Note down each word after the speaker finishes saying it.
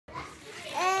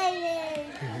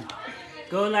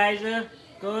Go, Elijah.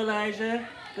 Go, Elijah.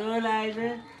 Go,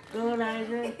 Elijah. Go,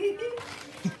 Elijah.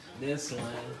 This one.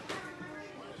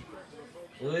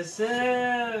 What's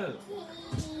up?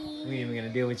 We ain't even gonna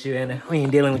deal with you, Anna. We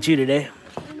ain't dealing with you today.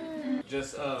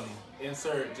 Just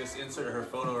insert her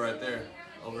photo right there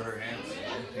over her hands.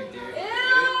 Ew,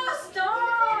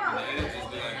 stop! And then just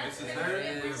be like, this is her.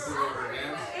 This is over her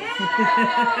hands.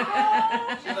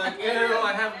 She's like, ew,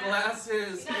 I have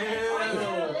glasses. Ew.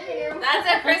 That's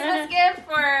a Christmas gift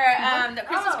for the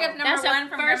Christmas gift number one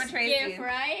from Grandma Tracy. Gift,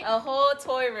 right? A whole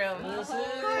toy room. For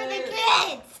the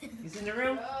kids. He's in the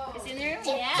room? It's in there?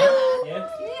 Yeah?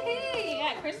 You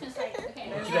got Christmas lights. Okay.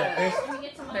 What you got, Chris? Let me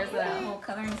get some. There's a whole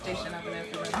coloring station up in there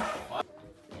for them.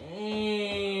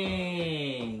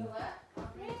 Dang.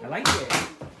 I like it.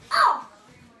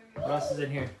 What else is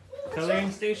in here?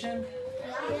 Coloring station?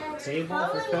 Table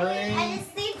for coloring? And a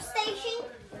sleep station.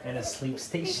 And a sleep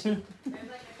station?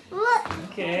 Look.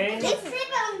 Okay. They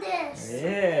sleep on this.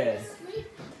 Yeah.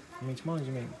 How many small did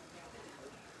you make?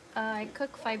 I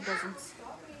cook 5 dozens.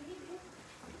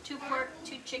 2 pork,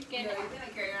 2 chicken,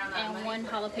 and 1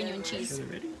 jalapeno and cheese. Is it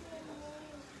ready?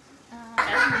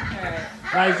 Alright.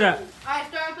 Rise up. Alright,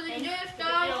 start with the gift,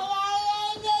 guys.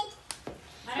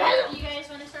 You guys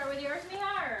want to start with yours,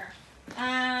 Miha, or?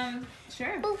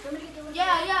 Sure.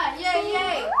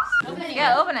 Yeah. Open it.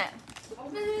 Yeah, open it.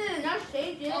 Open it.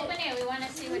 Open it. We want to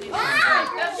see what it is.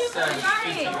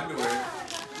 Fancy underwear.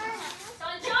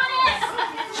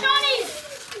 Johnny's!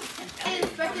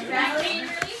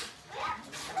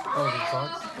 Oh,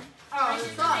 the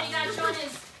socks? You got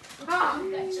Johnny's.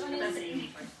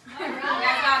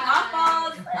 Golf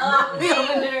balls. We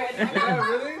opened it. Yeah,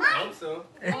 really? I hope so.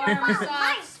 Warm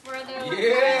socks for the...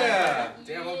 Yeah.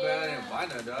 Damn, I'm bad. I didn't buy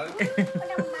none, dog.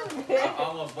 I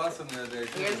almost bought some the other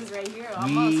day. Yours is right here,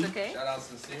 almost, okay? Shout out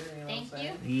Sincere, you know Thank what I'm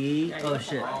saying? Yeah. Oh,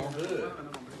 shit. All good.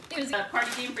 It was a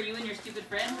party game for you and your stupid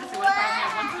friends. That's one problem you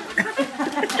have one stupid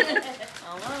friend.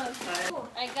 Almost.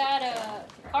 I got a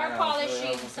car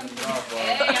polishing something.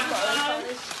 Hey, I'm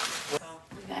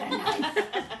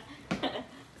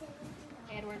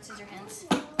Edward Scissorhands.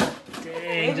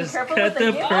 Dang, just careful cut with the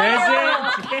the gift. present.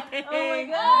 Oh my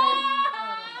god.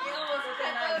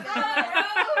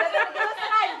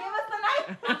 Give us the knife.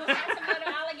 Some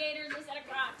little alligators instead of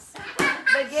crocs.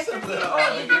 The gift Some receipt. little Oh,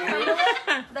 did you crumble alligators.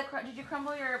 it? Did you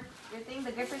crumble your thing?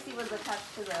 The gift receipt was attached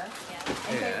to the. In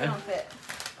case Yeah. they don't fit.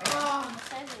 What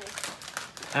size is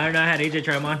it? I don't know. I had AJ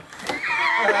try them on.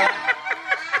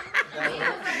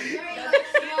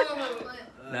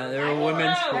 No, they're a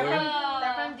women's They're sport.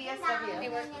 from DSW.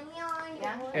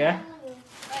 Yeah. Yeah.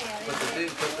 Put the thing,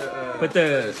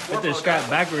 Put the strap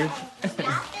backwards.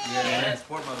 yeah,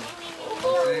 sport mode.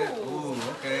 Ooh,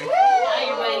 okay. Now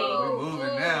you're ready. We're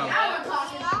moving now.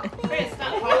 Chris,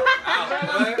 stop. Out,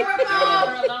 what? Girl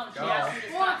alone. She has to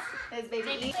stop. His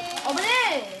baby. Open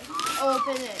it!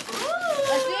 Open it.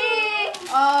 Let's see!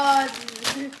 Oh,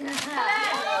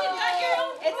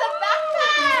 It's a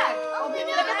backpack. Open it.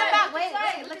 Look at the back. Wait.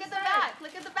 Look at the back.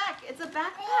 Look at the back. It's a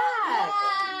backpack.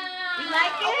 You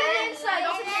like it? Open it inside.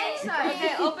 Open it inside.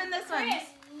 Okay, open this one.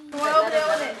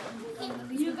 Open it.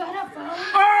 You got a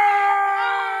phone?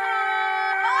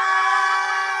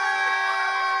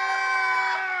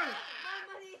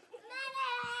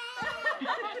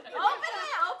 Open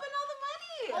it. Open all the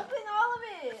money. Open all of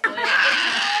it.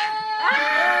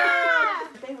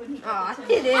 Oh, I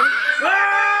did it.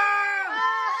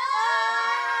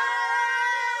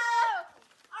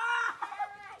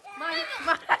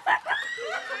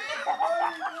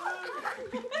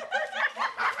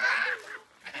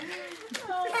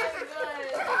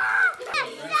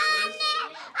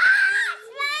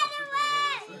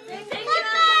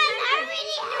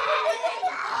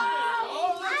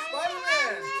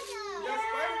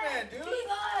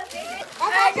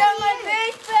 I got my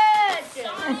face badge.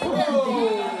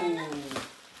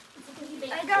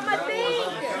 I got my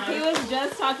thing. He was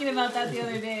just talking about that the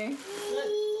other day.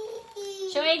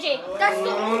 Show AJ. That's the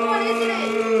old one, isn't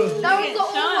it? That was the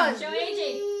old one. Show AJ.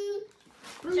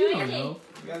 Show AJ.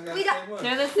 We got.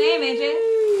 They're the same, AJ.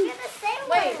 They're the same.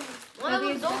 Wait, one of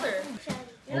them's older.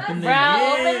 Open the Bro,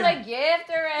 open the gift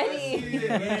already.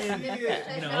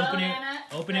 You know,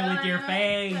 open it with your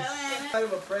face. Kind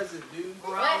of a present, dude.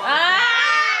 Ah!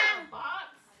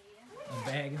 A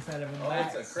bag inside of a Oh,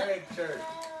 box. it's a Craig shirt.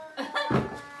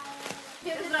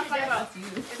 This is not like about you.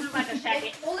 This is like a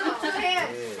jacket. Hold it with two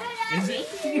hands. Is it?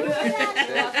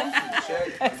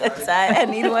 Check. I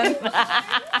need one.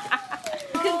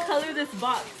 You can color this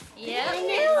box. Yeah.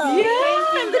 Yeah, look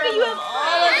at you have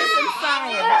all of this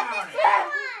inside.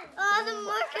 All the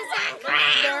markers are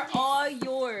They're all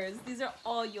yours. These are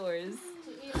all yours.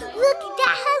 Look,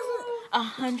 that has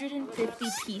 150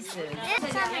 pieces.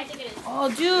 Oh,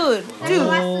 dude. Dude.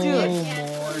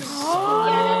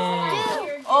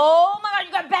 Oh my god,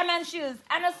 you got Batman shoes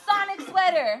and a Sonic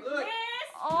sweater.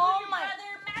 Oh my.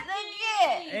 Look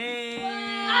at it.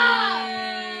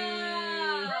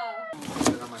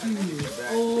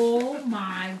 Oh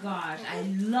my gosh, I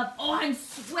love. Oh, and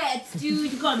sweats,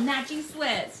 dude. You got matching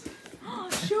sweats. Oh,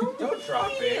 show me. Don't drop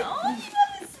it. Oh, you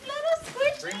got this little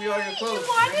squishy. Bring me all your clothes. You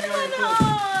wanted Bring me all your one clothes.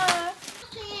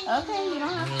 on. Okay, you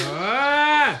don't have to.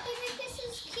 Ah!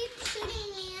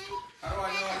 How do I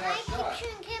know I got shot?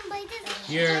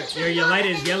 Your light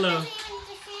is yellow.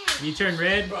 You turn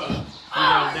red, you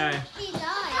gotta die.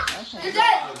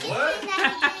 What?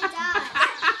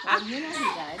 Well, you know he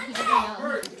died. He didn't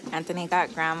know. Anthony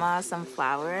got grandma some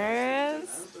flowers.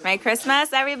 Merry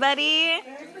Christmas, everybody.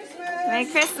 Merry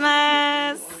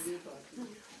Christmas.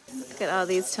 Look at all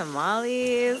these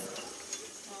tamales.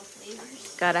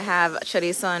 Gotta have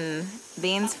chorizo and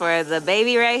beans for the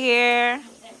baby right here.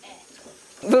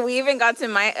 But we even got to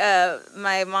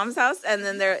my mom's house, and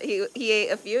then he ate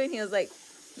a few, and he was like,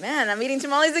 man, I'm eating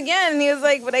tamales again. And he was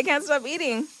like, but I can't stop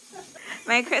eating.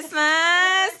 Merry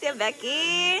Christmas, dear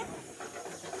Becky.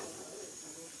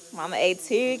 Mama ate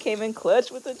too, came in clutch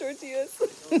with the tortillas.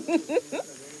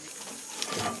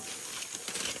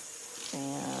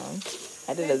 Damn.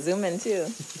 I did a zoom in too.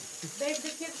 Babe, the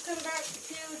kids come back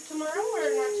to tomorrow or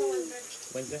not till Wednesday?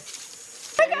 Wednesday.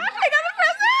 Oh my gosh, I got a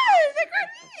present!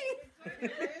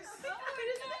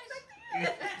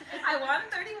 I won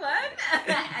 31. I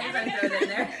just want to throw it in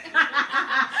there.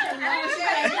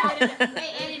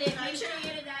 Edit it. Make sure you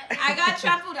edit that. I got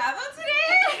chapurado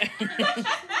today.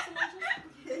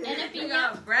 And a We piña.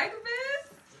 got breakfast.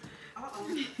 Uh-oh.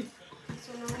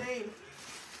 So no name.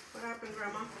 What happened,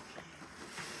 Grandma?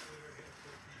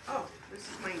 Oh, this is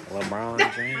mine. LeBron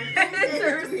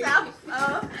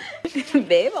James.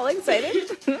 Babe, all excited?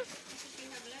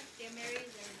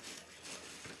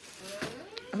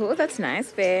 Oh, that's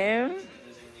nice, babe.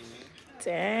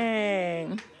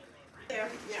 Dang. There,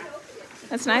 yeah.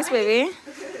 That's nice, baby.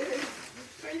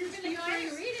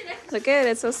 Look at it,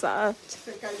 it's so soft.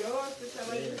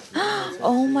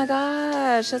 Oh my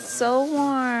gosh, that's so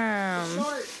warm.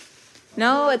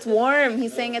 No, it's warm.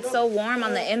 He's saying it's so warm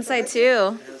on the inside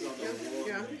too.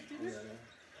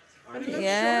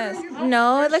 Yes.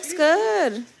 No, it looks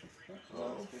good.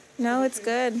 No, it's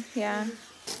good. Yeah.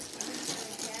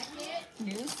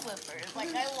 New slippers,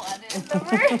 like I wanted.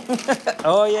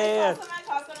 Oh, yeah.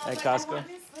 At At Costco. Costco. I want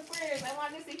these slippers. I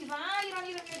want to see. He's like, you don't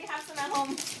need them. You already have some at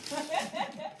home.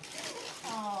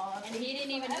 Aww. And he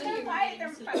didn't even And know they're you were white.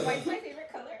 getting some. White's my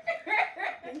favorite color.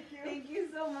 Thank you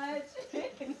so much.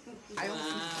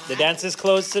 The dance is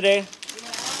closed today.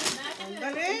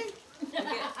 Dale.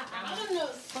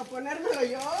 Para ponérmelo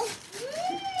yo.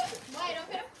 Why, don't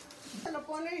put him? Se lo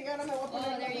pone y ahora me voy a poner.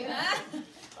 Oh, there you go.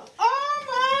 Oh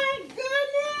my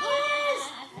goodness!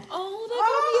 Oh, that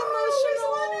got me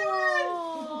emotional.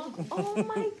 Oh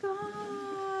my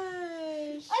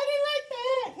gosh. I didn't like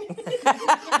that.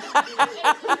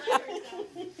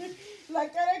 La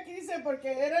cara que hice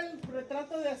porque era el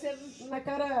retrato de hacer una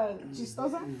cara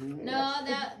chistosa. No,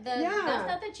 Yeah. that's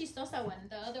not the chistosa one.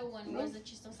 The other one was the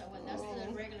chistosa one. That's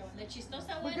the regular one. The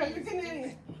chistosa one Porque is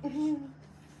you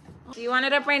Do you want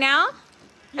it up right now?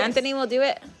 Yes. Anthony will do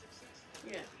it.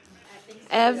 Yeah.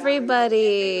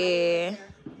 Everybody.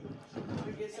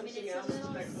 Get something else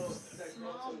that goes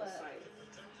on the side.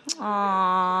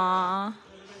 Aww.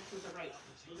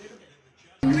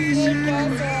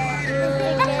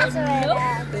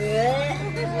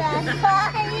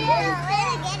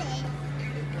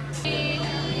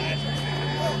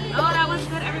 Oh, that was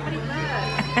good. Everybody good.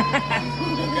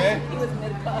 Okay. He was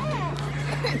mid-puff.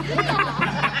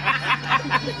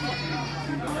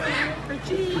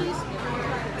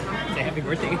 Say happy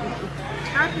birthday.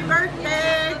 Happy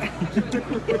birthday!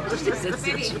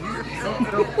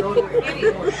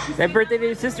 Happy birthday to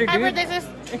your sister, dude.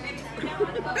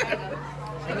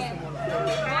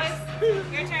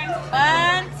 Your turn.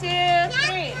 1, 2, 3.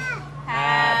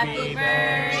 Happy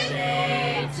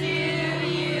birthday to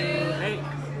you. Hey.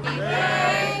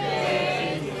 Happy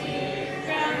birthday, dear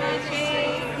Grandma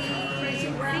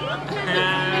Tracy.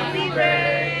 Happy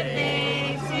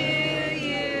birthday to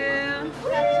you.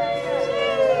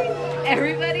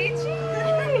 Everybody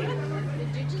cheer.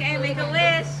 Okay, make a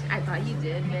wish. I thought you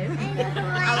did, babe.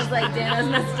 I was like,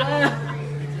 damn, that's messed up.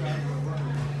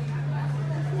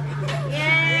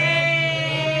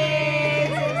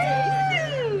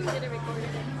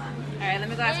 Alright, let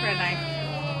me go ask for a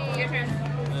knife. Your turn.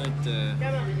 But,